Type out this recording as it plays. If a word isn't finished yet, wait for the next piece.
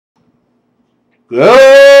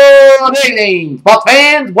Good evening, sports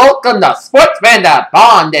fans. Welcome to Sports Roundup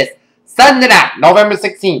on this Sunday night, November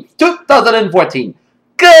 16th, 2014.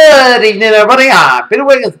 Good evening, everybody. I'm Peter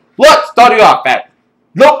Wiggins. Let's start you off at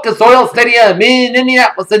Lucas Oil Stadium in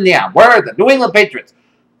Indianapolis, Indiana, where the New England Patriots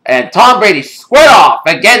and Tom Brady squared off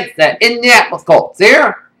against the Indianapolis Colts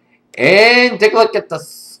here. And take a look at the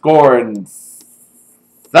score and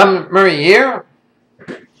summary here.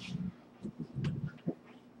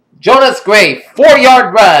 Jonas Gray,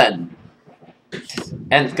 4-yard run.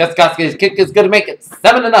 And Gostkowski's kick is going to make it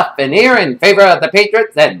 7-0 in here in favor of the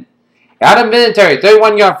Patriots. And Adam Vinatieri,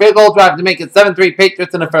 31-yard field goal drive to make it 7-3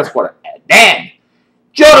 Patriots in the first quarter. And then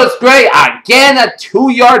Jonas Gray, again a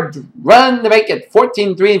 2-yard run to make it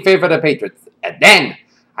 14-3 in favor of the Patriots. And then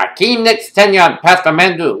Hakeem Nicks, 10-yard pass from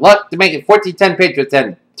Andrew Luck to make it 14-10 Patriots.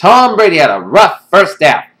 And Tom Brady had a rough first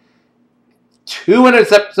half. 2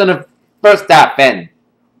 interceptions in the first half. And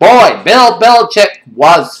boy, Bill Belichick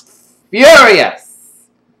was furious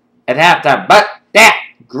at halftime, but that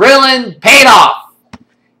grilling paid off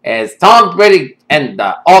as Tom Brady and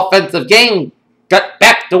the offensive game got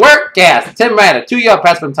back to work as Tim Wright, a 2-yard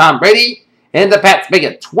pass from Tom Brady, and the Pats make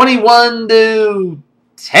it 21-10.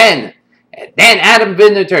 And then Adam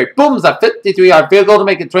Vinatieri booms a 53-yard field goal to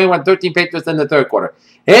make it 21-13 Patriots in the third quarter.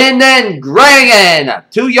 And then Gregan, a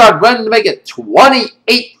 2-yard run to make it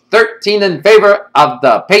 28-13 in favor of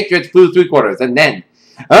the Patriots through 3 quarters. And then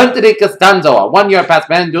Anthony Costanzo, a 1-yard pass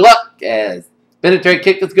from Andrew Luck as Vinatieri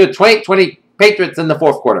kick is good, 28-20 Patriots in the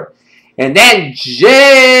fourth quarter. And then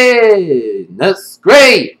Jonas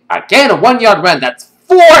Gray, again a 1-yard run. That's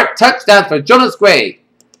 4 touchdowns for Jonas Gray.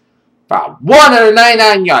 For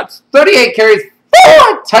 199 yards, 38 carries,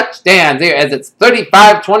 4 touchdowns here as it's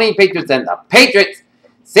 35-20 Patriots, and the Patriots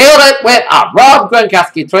sealed it with a Rob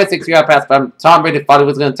Gronkowski 26-yard pass from Tom Brady. Thought he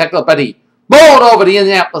was going to tackle, but he bowled over the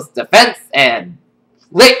Indianapolis defense and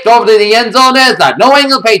leaped over to the end zone as the New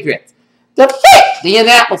England Patriots defeat the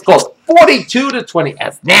Indianapolis Colts 42-20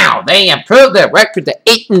 as now they improved their record to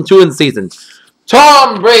 8-2 in the season.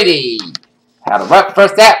 Tom Brady had a rough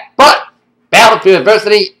first half, but battled through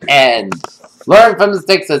adversity and learned from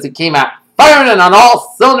mistakes as he came out firing on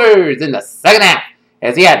all cylinders in the second half,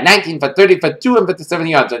 as he had 19 for 30 for 257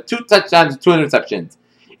 yards and 2 touchdowns and 2 interceptions.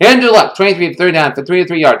 Andrew Luck, 23 for 39 for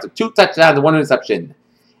 303 yards and 2 touchdowns and 1 interception.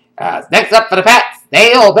 Next up for the Pats,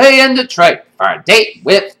 they will be in Detroit for a date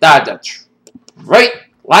with the Detroit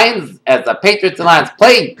Lions as the Patriots and Lions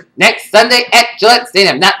play next Sunday at Gillette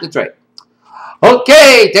Stadium, not Detroit.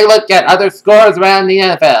 Okay, take a look at other scores around the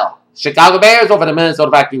NFL. Chicago Bears over the Minnesota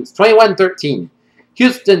Vikings, 21-13.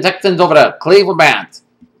 Houston Texans over the Cleveland Browns,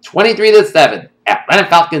 23-7. Atlanta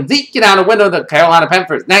Falcons eking out a win over the Carolina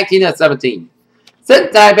Panthers, 19-17.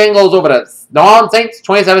 Cincinnati Bengals over the New Orleans Saints,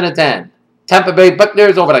 27-10. Tampa Bay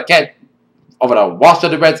Buccaneers over the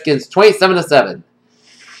Washington Redskins, 27-7.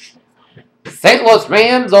 St. Louis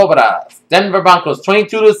Rams over the Denver Broncos,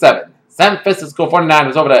 22-7. San Francisco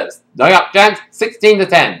 49ers over the New York Giants,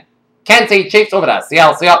 16-10. Kansas City Chiefs over the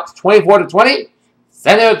Seattle Seahawks, 24-20.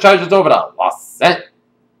 San Diego Chargers over the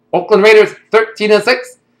Oakland Raiders,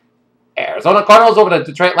 13-6. Arizona Cardinals over the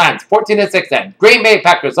Detroit Lions, 14-6. And Green Bay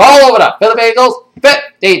Packers all over the Philadelphia Eagles,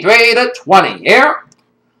 53-20 here.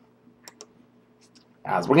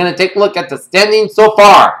 As we're going to take a look at the standings so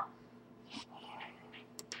far.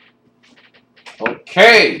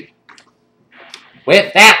 Okay.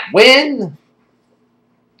 With that win,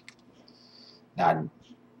 the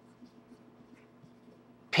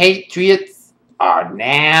Patriots are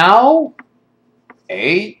now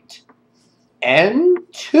 8-2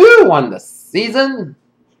 on the season.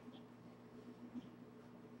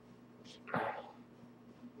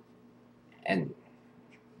 And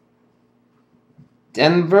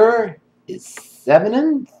Denver is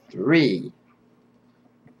 7-3.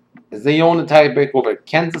 As they own the tiebreak over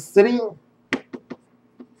Kansas City.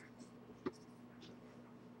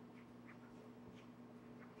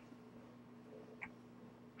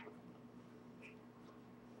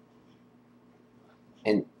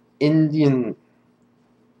 And Indianapolis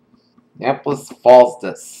falls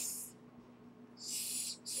to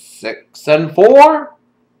 6-4,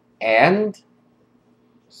 and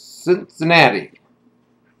Cincinnati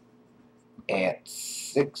at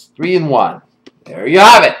 6-3-1. There you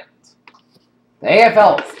have it. The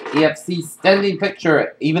AFL's EFC standing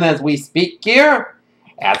picture, even as we speak here,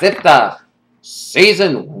 as if the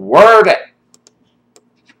season were to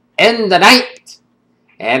end tonight.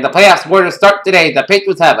 And the playoffs were to start today. The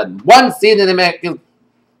Patriots have a 1 seed in the American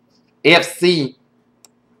AFC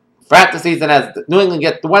throughout the season as New England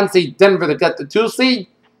get the 1 seed, Denver to get the 2 seed.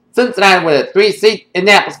 Cincinnati with a 3 seed,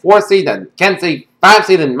 Indianapolis 4 seed, and Kansas City 5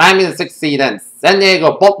 seed, and Miami the 6 seed, and San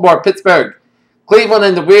Diego, Baltimore, Pittsburgh, Cleveland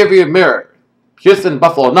in the rearview mirror. Houston,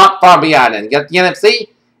 Buffalo not far behind, and get the NFC.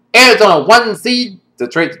 Arizona 1 seed,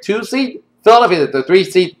 Detroit the 2 seed, Philadelphia the 3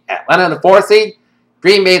 seed, Atlanta the 4 seed,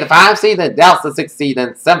 Green Bay the 5 seed, and Dallas the 6 seed,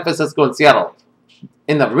 and San Francisco and Seattle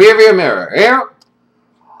in the rearview mirror here.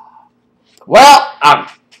 Well,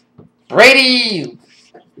 Brady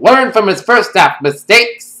learned from his first half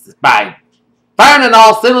mistakes by firing on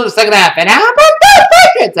all cylinders in the second half. And how about the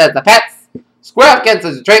Patriots as the Pats square up against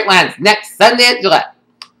the Detroit Lions next Sunday at Gillette?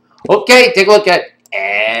 Okay, take a look at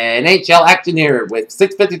NHL action here with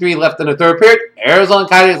 6:53 left in the third period. Arizona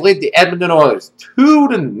Coyotes lead the Edmonton Oilers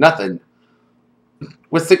 2-0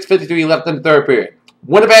 with 6:53 left in the third period.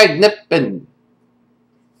 Winnipeg nipping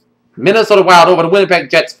Minnesota Wild over the Winnipeg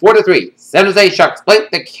Jets 4-3. San Jose Sharks blank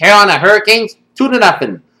the Carolina Hurricanes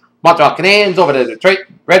 2-0. Montreal Canadiens over the Detroit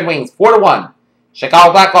Red Wings 4-1.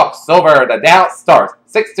 Chicago Blackhawks over the Dallas Stars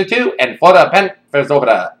 6-2. And Florida Panthers over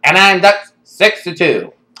the Anaheim Ducks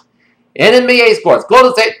 6-2. In NBA scores,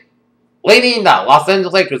 Golden State leading the Los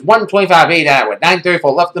Angeles Lakers 125-89 with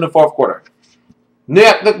 9:34 left in the fourth quarter. New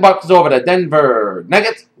York Knicks over the Denver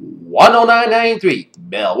Nuggets 109-93.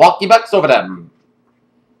 Milwaukee Bucks over the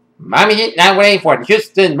Miami Heat 9-84. And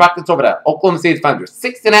Houston Rockets over the Oklahoma City Thunder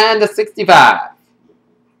 69-65.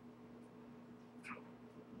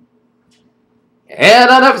 And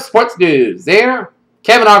other sports news there.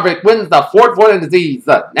 Kevin Harvick wins the Ford Ford Disease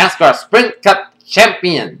NASCAR Sprint Cup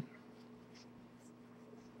champion.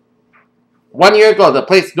 1 year ago, the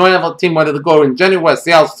place no NFL team wanted to go in January was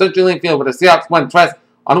Seattle's CenturyLink Field, where the Seahawks won twice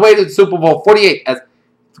on the way to the Super Bowl 48 as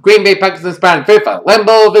the Green Bay Packers inspired FIFA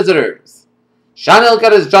Lambeau visitors. Sean Hill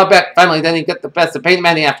got his job back finally, then he got the best of Peyton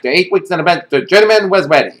Manning after 8 weeks on the bench. The journeyman was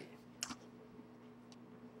ready.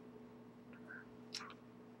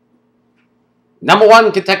 Number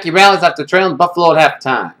 1, Kentucky rallies after trailing Buffalo at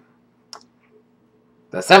halftime.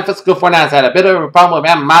 The San Francisco 49ers had a bit of a problem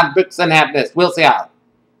with Ahmad Brooks and happiness. We'll see how.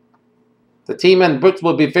 The team and Brooks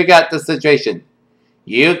will be figuring out the situation.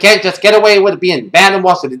 You can't just get away with being banned in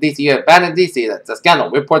Washington, D.C. You're banned in D.C. That's a scandal.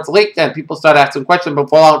 Reports leaked and people start asking questions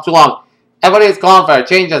before too long. Everybody is calling for a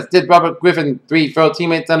change, as did Robert Griffin. 3 throw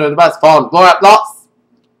teammates under the bus following blow-up loss.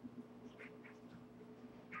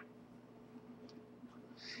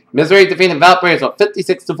 Missouri defeated Valparaiso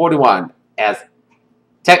 56-41 as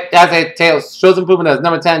Tails shows improvement as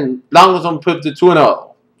number 10. Longhorns improved to 2-0.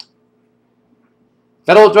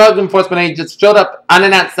 Federal drug enforcement agents showed up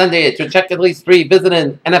unannounced Sunday to check at least 3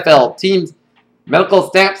 visiting NFL teams' medical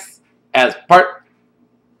staffs as part of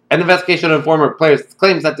an investigation of former players'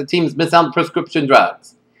 claims that the teams mishandled prescription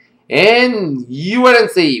drugs. In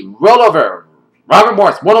UNC, rollover, Robert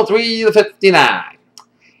Morris 103-59.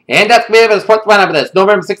 And that's me for the sports roundup of this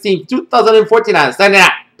November 16, 2014 on Sunday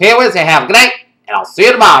night. Pay with you, have a good night, and I'll see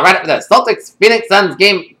you tomorrow right after the Celtics Phoenix Suns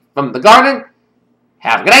game from the Garden.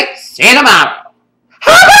 Have a good night, see you tomorrow.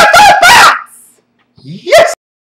 How about the Bucks? Yes!